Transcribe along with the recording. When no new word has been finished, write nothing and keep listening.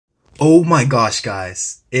Oh my gosh,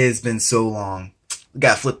 guys. It's been so long. We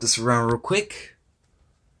gotta flip this around real quick.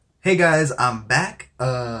 Hey guys, I'm back.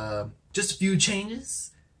 Just a few changes.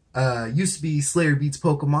 Used to be Slayer Beats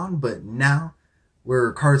Pokemon, but now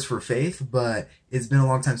we're Cards for Faith, but it's been a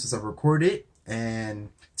long time since I've recorded. And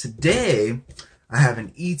today, I have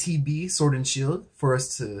an ETB Sword and Shield for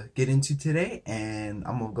us to get into today. And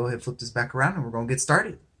I'm gonna go ahead and flip this back around and we're gonna get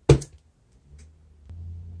started.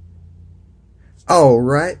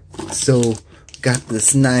 Alright, so got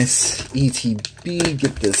this nice ETB,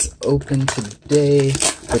 get this open today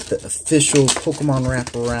with the official Pokemon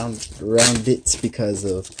wrap around it because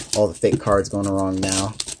of all the fake cards going around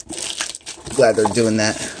now. Glad they're doing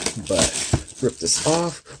that, but rip this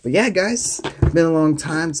off. But yeah, guys, been a long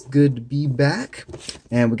time, it's good to be back.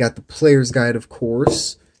 And we got the player's guide, of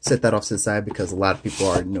course. Set that off to the side because a lot of people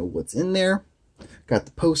already know what's in there. Got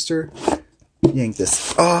the poster, yank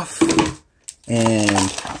this off.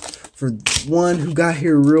 And for one who got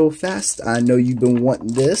here real fast, I know you've been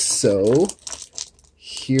wanting this, so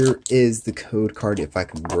here is the code card if I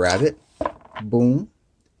can grab it. Boom.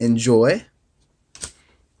 Enjoy.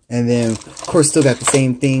 And then, of course, still got the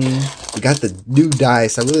same thing. We got the new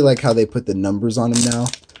dice. I really like how they put the numbers on them now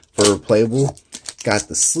for playable. Got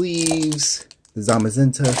the sleeves, the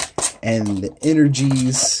Zamazenta, and the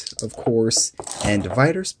energies, of course, and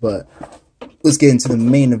dividers, but let's get into the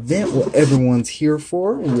main event, what everyone's here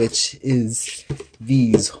for, which is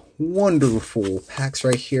these wonderful packs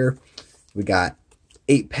right here. We got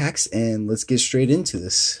 8 packs, and let's get straight into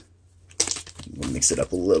this. We'll mix it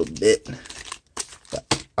up a little bit.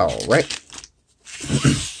 Alright.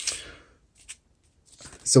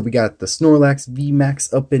 So we got the Snorlax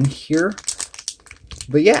VMAX up in here.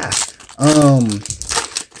 But yeah, I've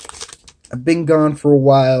been gone for a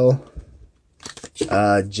while.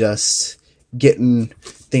 Just getting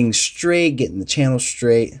things straight, getting the channel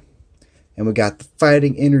straight. And we got the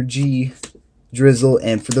Fighting Energy Drizzle.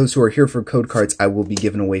 And for those who are here for code cards, I will be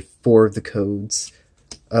giving away 4 of the codes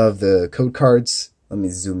of the code cards. Let me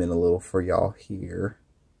zoom in a little for y'all here.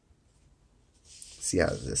 See how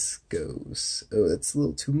this goes. Oh, that's a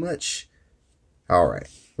little too much. Alright,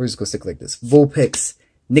 we're just going to stick like this. Vulpix,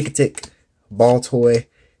 Nicotic, Baltoy,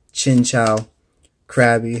 Chinchou,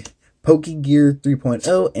 Krabby, Pokegear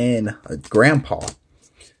 3.0, and a Grandpa.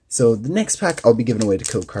 So the next pack I'll be giving away the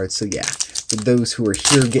code cards. So yeah, for those who are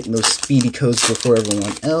here getting those speedy codes before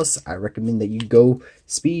everyone else, I recommend that you go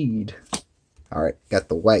speed. Alright, got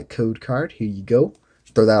the white code card. Here you go.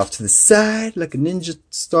 Throw that off to the side like a ninja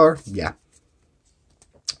star. Yeah.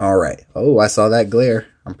 Alright. Oh, I saw that glare.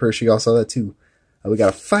 I'm pretty sure y'all saw that too. We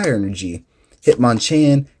got a Fire Energy,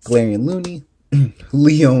 Hitmonchan, Galarian Looney,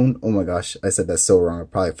 Leon, oh my gosh, I said that so wrong. I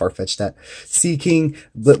probably far-fetched that. Seaking,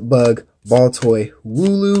 Blipbug, Baltoy,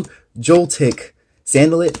 Wooloo, Joltik,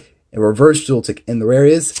 Salandit, and Reverse Joltik. And the rare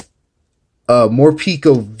is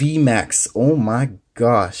Morpeko VMAX. Oh my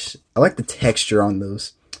gosh. I like the texture on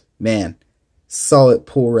those. Man, solid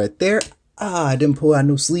pull right there. Ah, I didn't pull out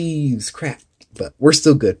no sleeves. Crap. But we're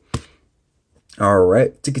still good.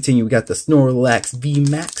 Alright, to continue, we got the Snorlax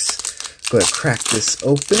VMAX. Go ahead and crack this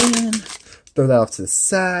open. Throw that off to the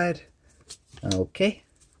side. Okay.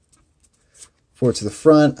 Forward to the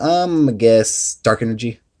front. I guess Dark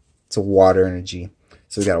Energy. It's a Water Energy.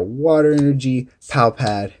 So we got a Water Energy,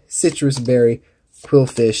 Palpad, Citrus Berry,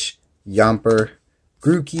 Quillfish, Yamper,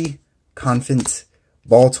 Grookey, Confant,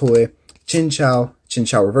 Baltoy, Chinchou,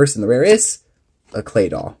 Chinchou Reverse, and the rare is a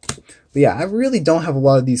Claydol. But yeah, I really don't have a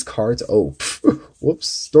lot of these cards. Oh,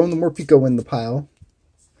 whoops. Throwing the Morpeko in the pile.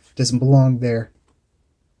 Doesn't belong there.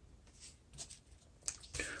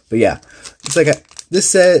 But yeah, it's like this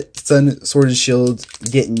set, Sun, Sword and Shield,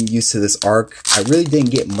 getting used to this arc. I really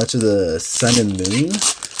didn't get much of the Sun and Moon,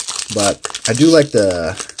 but I do like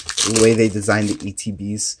the way they designed the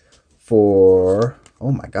ETBs for,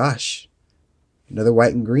 oh my gosh, another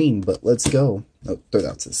white and green, but let's go. Oh, throw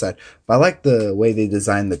that to the side. But I like the way they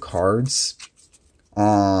designed the cards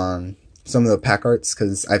on some of the pack arts,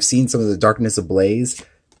 because I've seen some of the Darkness Ablaze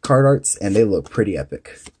card arts, and they look pretty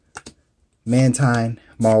epic. Mantine,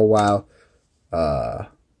 Mawile,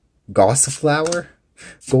 Gossiflower,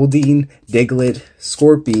 Goldeen, Diglett,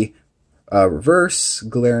 Scorpy, Reverse,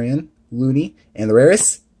 Galarian, Looney, and the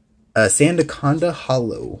rarest, Sandaconda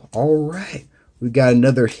Hollow. Alright, we got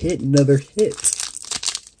another hit,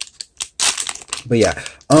 But yeah,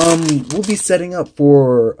 we'll be setting up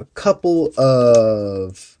for a couple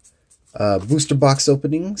of booster box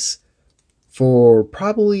openings for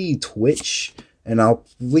probably Twitch, and I'll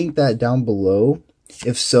link that down below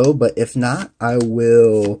if so, but if not, I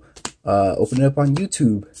will open it up on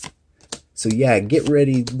YouTube. So yeah, get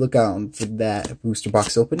ready, look out for that booster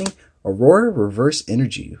box opening. Aurora Reverse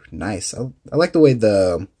Energy. Nice. I like the way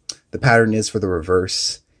the pattern is for the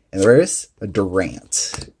reverse. And there is a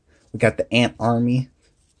Durant. We got the Ant Army.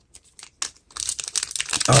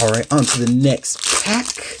 Alright, on to the next pack.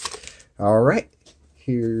 Alright,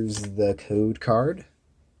 here's the code card.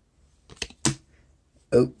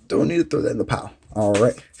 Oh, don't need to throw that in the pile.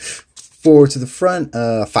 Alright. 4 to the front,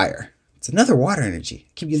 fire. It's another water energy.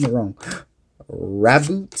 I keep getting it wrong.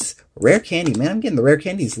 Raboot, rare candy. Man, I'm getting the rare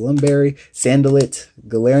candies. Lumberry, Sandalit,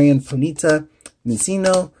 Galarian Ponyta,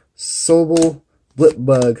 Mincino, Sobel,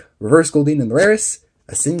 Blipbug, Reverse Goldeen, and the rarest,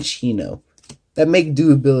 a Cinccino. That make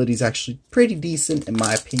do ability is actually pretty decent in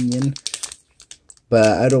my opinion.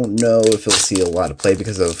 But I don't know if it'll see a lot of play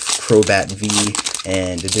because of Crobat V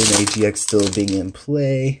and Adena AGX still being in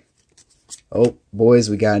play. Oh, boys,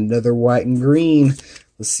 we got another white and green.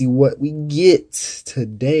 Let's see what we get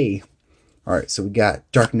today. Alright, so we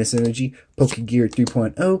got Darkness Energy, Pokegear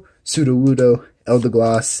 3.0, Sudowoodo,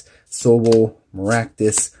 Eldegoss, Sobel,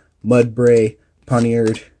 Maractus, Mudbray,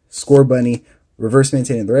 Poniard, Scorbunny, Reverse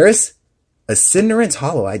Maintain, and the rarest, a Cinderace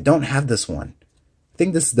Hollow. I don't have this one. I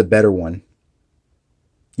think this is the better one.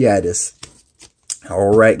 Yeah, it is.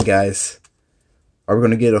 Alright, guys. Are we going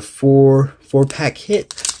to get a four-pack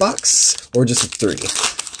hit box or just a 3?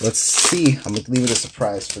 Let's see. I'm going to leave it a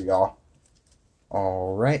surprise for y'all.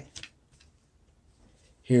 Alright.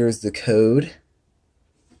 Here's the code.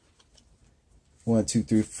 1, 2,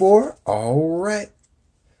 3, 4. Alright.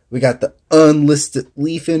 We got the unlisted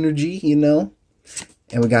Leaf Energy, you know.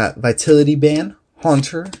 And we got Vitality Band,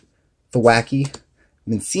 Haunter, Thwackey,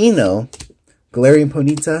 Mincino, Galarian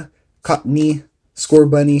Ponyta, Cottonee,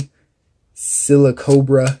 Scorbunny,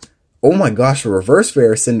 Silicobra. Oh my gosh, a reverse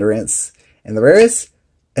rare Cinderace. And the rarest,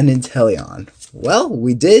 an Inteleon. Well,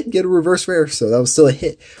 we did get a reverse rare, so that was still a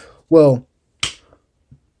hit. Well,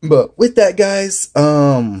 but with that, guys,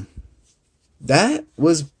 that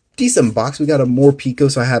was decent box. We got a more Pico,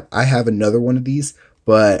 so I have another one of these,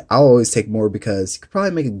 but I'll always take more because you could probably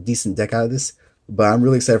make a decent deck out of this. But I'm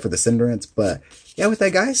really excited for the Cinderace. But yeah, with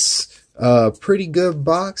that, guys, pretty good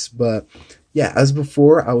box. But yeah, as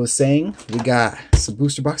before, I was saying, we got some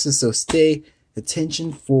booster boxes, so stay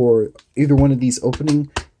attention for either one of these opening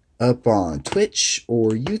up on Twitch or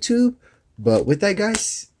YouTube. But with that,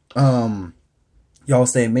 guys, y'all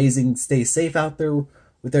stay amazing, stay safe out there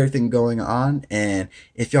with everything going on. And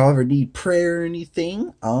if y'all ever need prayer or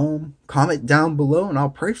anything, comment down below and I'll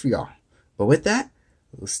pray for y'all. But with that,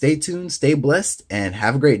 stay tuned, stay blessed, and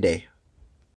have a great day.